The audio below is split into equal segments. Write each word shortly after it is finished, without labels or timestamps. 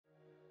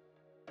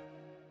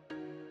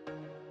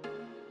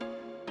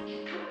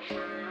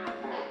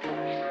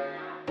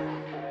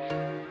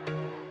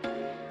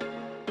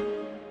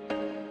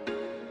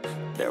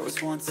There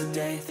was once a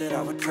day that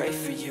I would pray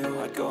for you.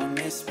 I'd go and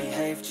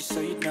misbehave just so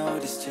you'd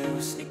notice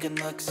too. Sneaking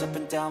looks up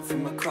and down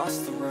from across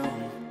the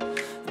room.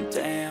 And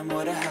damn,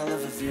 what a hell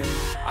of a view.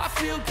 I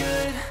feel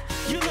good,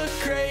 you look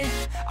great,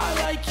 I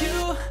like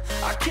you,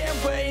 I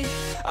can't wait.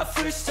 A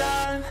first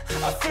time,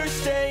 a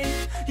first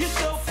date, you're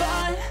so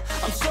fine,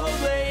 I'm so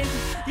late.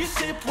 You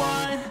sip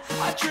wine,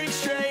 I drink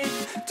straight,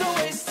 don't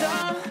waste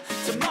time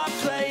to my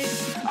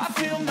place. I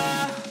feel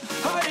my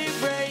heart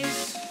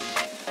erase,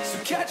 so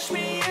catch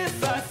me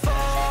if I fall.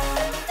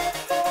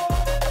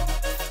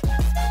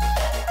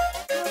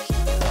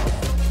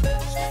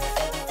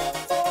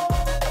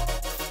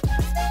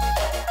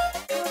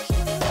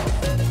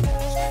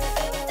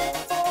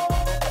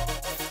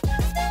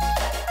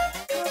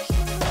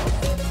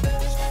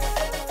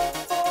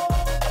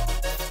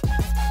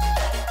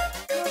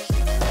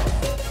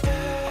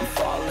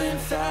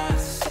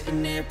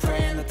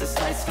 Praying that this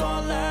night's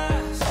gonna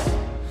last.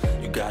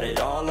 You got it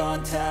all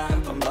on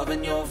tap, I'm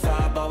loving your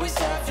vibe, always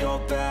have your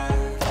back.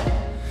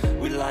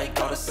 We like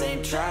all the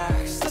same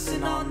tracks,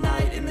 listen all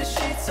night in the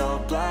sheets all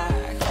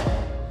black.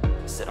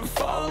 Said I'm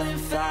falling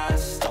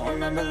fast, don't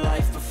remember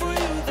life before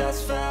you,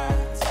 that's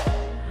fact.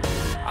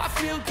 I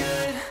feel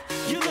good,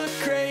 you look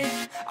great,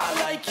 I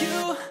like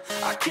you,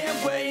 I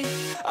can't wait.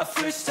 A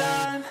first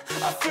time,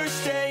 a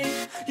first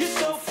date, you're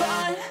so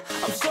fine,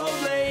 I'm so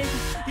late.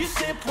 You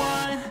sip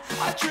wine,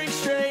 I drink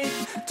straight,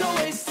 don't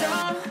waste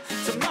time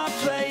to my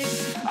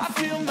place. I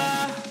feel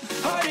my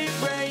heart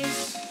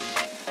erase,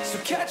 so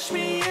catch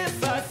me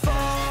if I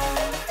fall.